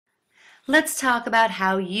Let's talk about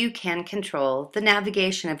how you can control the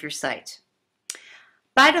navigation of your site.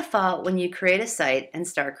 By default, when you create a site and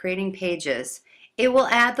start creating pages, it will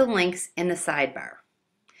add the links in the sidebar.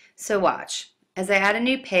 So watch. As I add a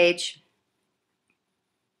new page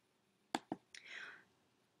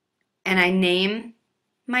and I name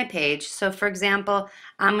my page, so for example,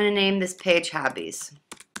 I'm going to name this page Hobbies.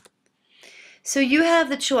 So you have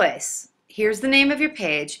the choice. Here's the name of your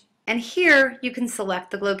page, and here you can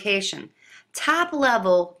select the location. Top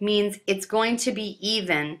level means it's going to be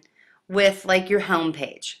even with like your home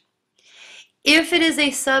page. If it is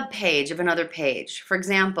a sub page of another page, for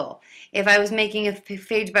example, if I was making a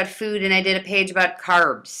page about food and I did a page about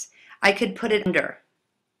carbs, I could put it under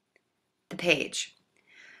the page.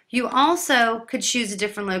 You also could choose a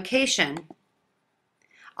different location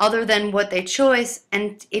other than what they chose,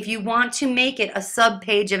 and if you want to make it a sub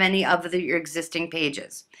page of any of your existing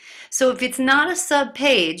pages. So if it's not a sub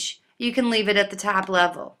page, you can leave it at the top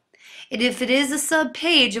level. And if it is a sub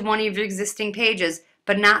page of one of your existing pages,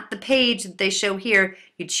 but not the page that they show here,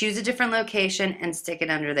 you choose a different location and stick it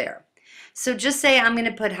under there. So just say I'm going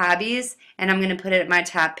to put Hobbies and I'm going to put it at my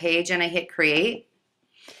top page and I hit create.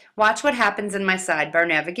 Watch what happens in my sidebar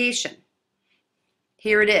navigation.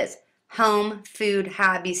 Here it is. Home, food,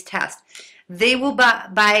 hobbies, test. They will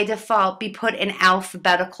by default be put in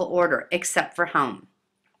alphabetical order except for home.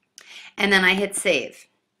 And then I hit save.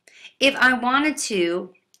 If I wanted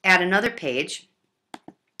to add another page,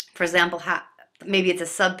 for example, maybe it's a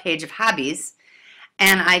sub page of hobbies,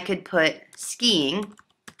 and I could put skiing.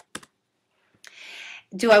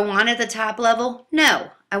 Do I want it at the top level? No,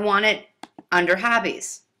 I want it under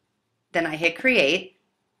hobbies. Then I hit create.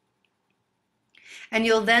 And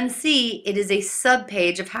you'll then see it is a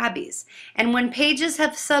sub-page of hobbies. And when pages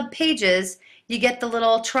have sub-pages, you get the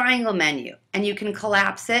little triangle menu, and you can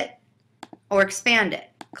collapse it or expand it,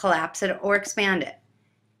 collapse it or expand it.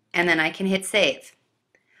 And then I can hit save.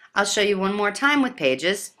 I'll show you one more time with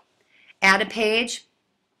pages. Add a page.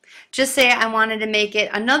 Just say I wanted to make it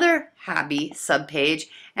another hobby sub-page,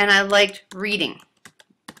 and I liked reading.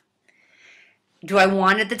 Do I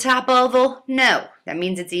want it at the top level? No. That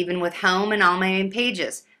means it's even with home and all my main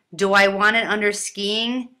pages. Do I want it under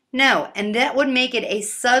skiing? No. And that would make it a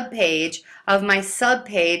sub-page of my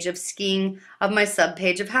sub-page of skiing of my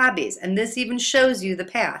sub-page of hobbies. And this even shows you the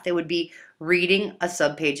path. It would be reading, a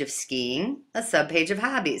sub-page of skiing, a sub-page of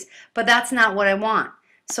hobbies. But that's not what I want.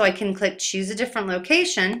 So I can click choose a different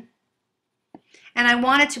location, and I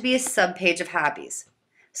want it to be a sub-page of hobbies.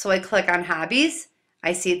 So I click on hobbies.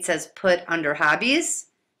 I see it says put under hobbies.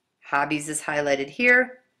 Hobbies is highlighted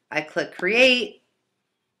here. I click create.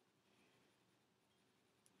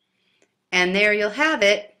 And there you'll have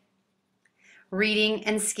it, reading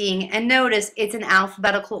and skiing. And notice it's in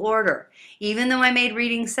alphabetical order. Even though I made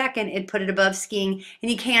reading second, it put it above skiing, and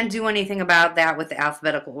you can't do anything about that with the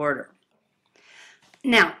alphabetical order.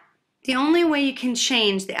 Now, the only way you can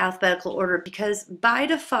change the alphabetical order, because by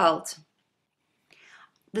default,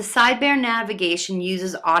 the sidebar navigation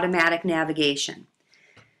uses automatic navigation.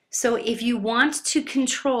 So if you want to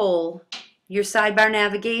control your sidebar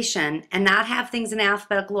navigation and not have things in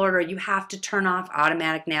alphabetical order, you have to turn off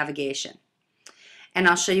automatic navigation. And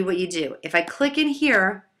I'll show you what you do. If I click in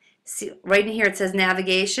here, see, right in here it says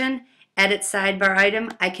navigation, edit sidebar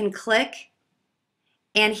item, I can click,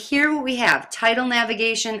 and here what we have, title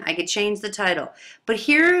navigation, I could change the title. But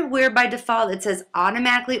here where by default it says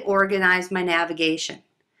automatically organize my navigation.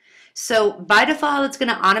 So by default, it's going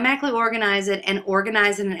to automatically organize it and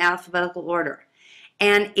organize it in alphabetical order.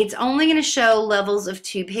 And it's only going to show levels of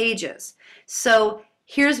 2 pages. So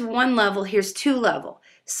here's 1 level, here's 2 level.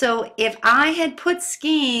 So if I had put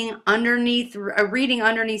skiing underneath, reading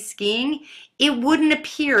underneath skiing, it wouldn't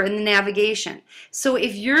appear in the navigation. So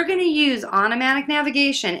if you're going to use automatic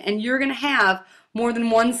navigation and you're going to have more than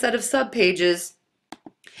 1 set of subpages,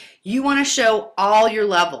 you want to show all your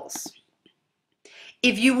levels.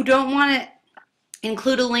 If you don't want to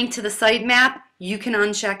include a link to the sitemap, you can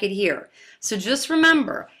uncheck it here. So just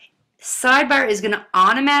remember, sidebar is going to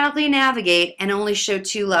automatically navigate and only show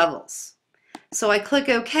 2 levels. So I click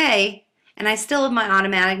OK, and I still have my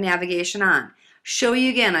automatic navigation on. Show you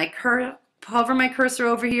again, I hover my cursor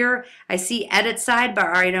over here, I see edit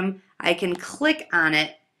sidebar item, I can click on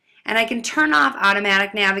it, and I can turn off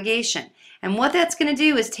automatic navigation. And what that's going to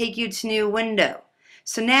do is take you to a new window.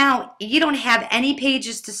 So now you don't have any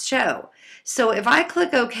pages to show. So if I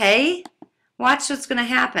click OK, watch what's going to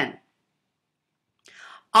happen.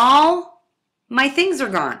 All my things are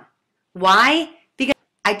gone. Why? Because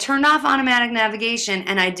I turned off automatic navigation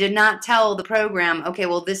and I did not tell the program, okay,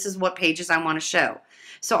 well, this is what pages I want to show.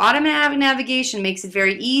 So automatic navigation makes it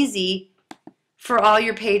very easy for all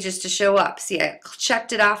your pages to show up. See, I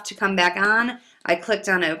checked it off to come back on. I clicked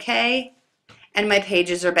on OK, and my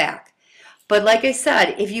pages are back. But like I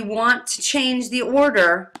said, if you want to change the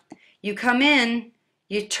order, you come in,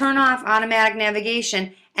 you turn off automatic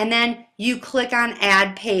navigation, and then you click on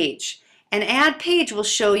Add Page. And Add Page will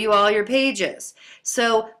show you all your pages.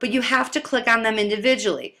 But you have to click on them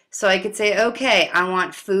individually. So I could say, okay, I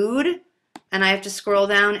want food, and I have to scroll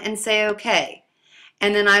down and say okay.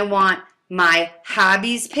 And then I want my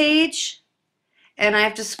hobbies page, and I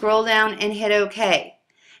have to scroll down and hit okay.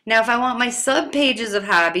 Now if I want my sub-pages of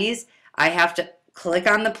hobbies, I have to click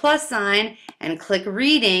on the plus sign and click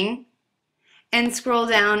reading and scroll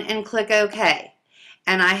down and click OK.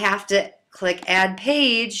 And I have to click Add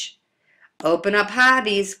Page, open up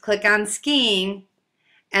Hobbies, click on Skiing,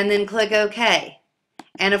 and then click OK.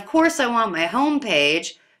 And of course I want my home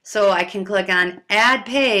page, so I can click on Add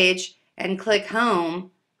Page and click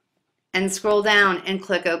Home and scroll down and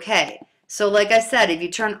click OK. So like I said, if you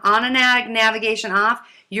turn automatic navigation off,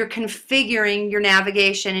 you're configuring your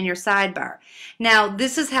navigation in your sidebar. Now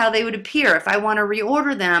this is how they would appear. If I want to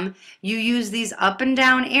reorder them, you use these up and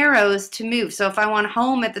down arrows to move. So if I want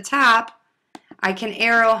home at the top, I can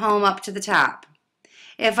arrow home up to the top.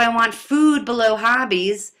 If I want food below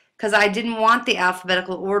hobbies, because I didn't want the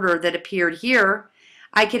alphabetical order that appeared here,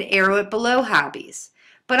 I could arrow it below hobbies.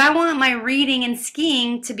 But I want my reading and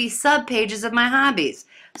skiing to be sub-pages of my hobbies.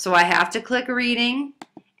 So I have to click reading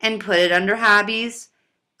and put it under hobbies,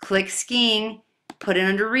 click skiing, put it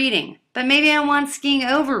under reading. But maybe I want skiing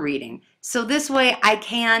over reading. So this way I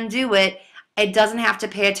can do it. It doesn't have to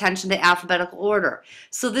pay attention to alphabetical order.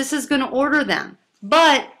 So this is going to order them.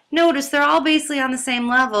 But notice they're all basically on the same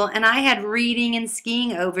level, and I had reading and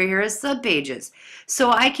skiing over here as subpages.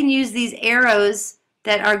 So I can use these arrows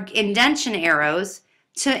that are indentation arrows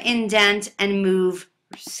to indent and move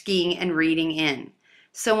skiing and reading in.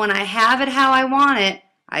 So when I have it how I want it,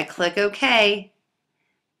 I click OK,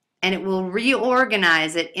 and it will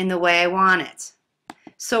reorganize it in the way I want it.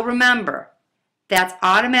 So remember, that's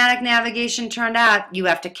automatic navigation turned out. You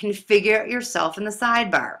have to configure it yourself in the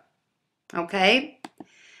sidebar. Okay?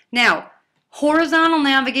 Now, horizontal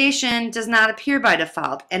navigation does not appear by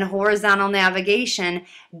default, and horizontal navigation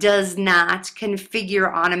does not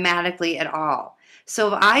configure automatically at all.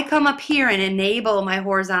 So if I come up here and enable my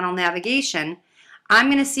horizontal navigation, I'm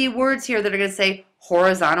going to see words here that are going to say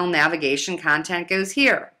horizontal navigation content goes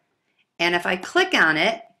here. And if I click on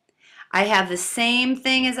it, I have the same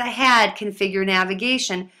thing as I had configure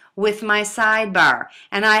navigation with my sidebar.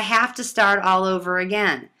 And I have to start all over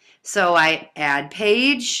again. So I add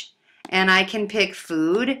page, and I can pick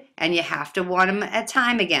food, and you have to want them at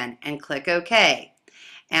time again, and click OK.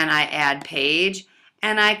 And I add page,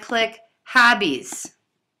 and I click hobbies,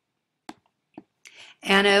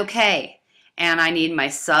 and OK. And I need my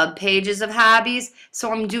sub pages of hobbies,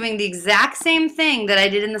 so I'm doing the exact same thing that I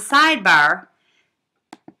did in the sidebar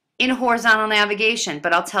in horizontal navigation,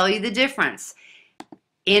 but I'll tell you the difference.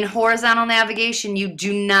 In horizontal navigation, you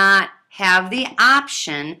do not have the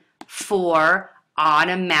option for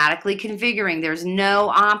automatically configuring. There's no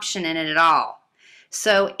option in it at all.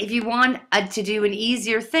 So if you want to do an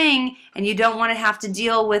easier thing and you don't want to have to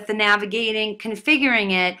deal with the navigating,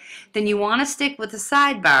 configuring it, then you want to stick with the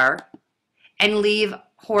sidebar and leave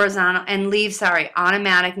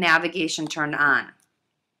automatic navigation turned on.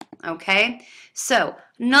 Okay? So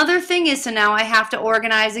another thing is, so now I have to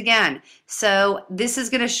organize again. So this is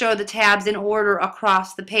going to show the tabs in order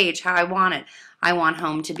across the page how I want it. I want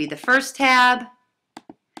home to be the first tab,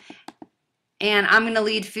 and I'm going to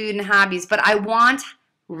lead food and hobbies, but I want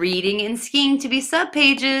reading and skiing to be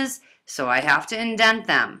subpages, so I have to indent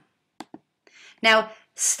them. Now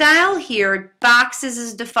style here, boxes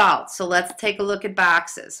is default, so let's take a look at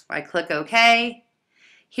boxes. I click OK.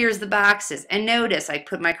 Here's the boxes, and notice I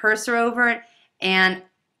put my cursor over it, and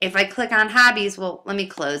if I click on hobbies, well, let me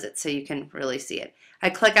close it so you can really see it. I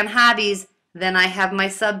click on hobbies, then I have my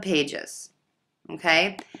subpages.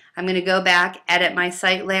 Okay, I'm going to go back, edit my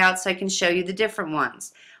site layout so I can show you the different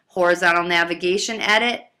ones. Horizontal navigation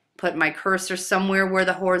edit, put my cursor somewhere where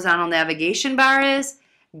the horizontal navigation bar is,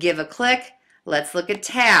 give a click. Let's look at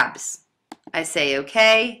tabs. I say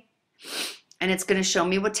OK, and it's going to show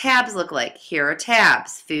me what tabs look like. Here are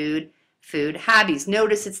tabs, food, hobbies.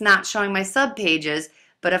 Notice it's not showing my subpages,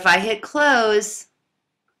 but if I hit close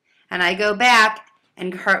and I go back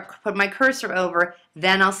and put my cursor over,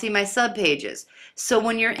 then I'll see my subpages. So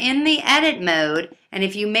when you're in the edit mode, and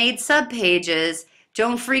if you made subpages,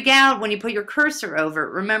 don't freak out when you put your cursor over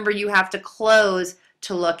it. Remember, you have to close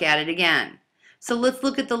to look at it again. So let's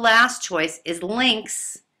look at the last choice is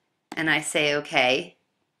links, and I say OK.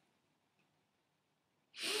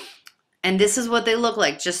 And this is what they look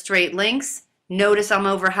like, just straight links. Notice I'm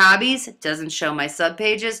over hobbies, it doesn't show my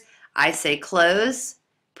subpages. I say close,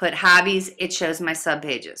 put hobbies, it shows my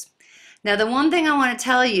subpages. Now the one thing I want to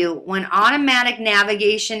tell you, when automatic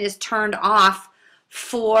navigation is turned off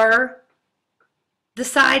for the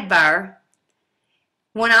sidebar,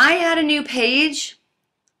 when I add a new page,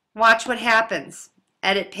 watch what happens.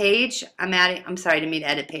 Edit page, I'm sorry, I didn't mean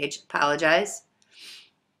edit page, apologize.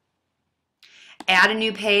 Add a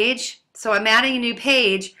new page. So I'm adding a new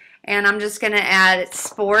page and I'm just going to add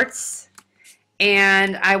sports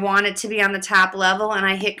and I want it to be on the top level and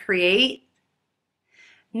I hit create.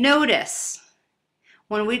 Notice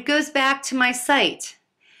when it goes back to my site,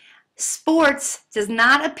 sports does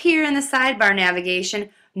not appear in the sidebar navigation,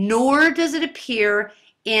 nor does it appear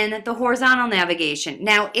in the horizontal navigation.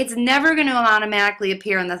 Now, it's never going to automatically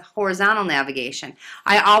appear in the horizontal navigation.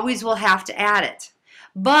 I always will have to add it.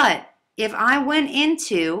 But if I went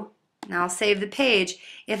into, now I'll save the page,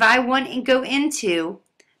 if I went and go into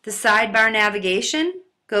the sidebar navigation,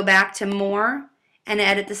 go back to more and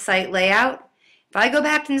edit the site layout. If I go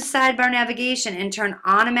back to the sidebar navigation and turn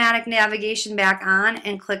automatic navigation back on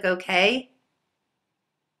and click OK,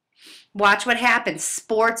 watch what happens.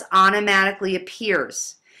 Sports automatically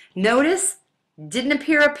appears. Notice, didn't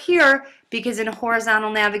appear up here because in horizontal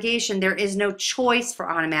navigation there is no choice for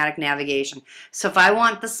automatic navigation. So if I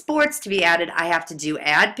want the sports to be added, I have to do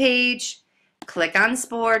add page, click on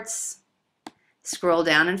sports, scroll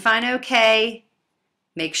down and find OK,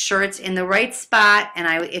 make sure it's in the right spot and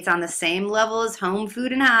it's on the same level as home,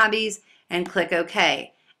 food, and hobbies, and click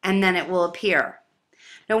OK, and then it will appear.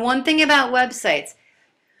 Now one thing about websites,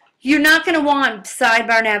 you're not going to want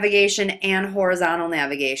sidebar navigation and horizontal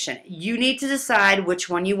navigation. You need to decide which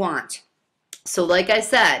one you want. So like I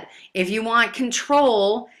said, if you want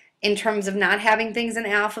control in terms of not having things in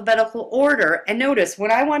alphabetical order, and notice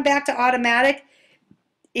when I went back to automatic,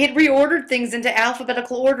 it reordered things into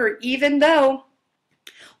alphabetical order even though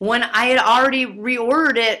when I had already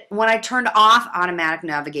reordered it when I turned off automatic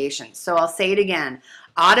navigation. So I'll say it again.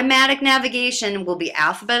 Automatic navigation will be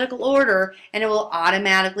alphabetical order and it will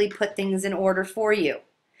automatically put things in order for you.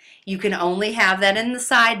 You can only have that in the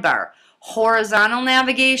sidebar. Horizontal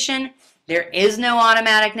navigation, there is no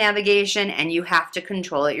automatic navigation and you have to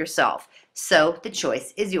control it yourself. So the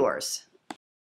choice is yours.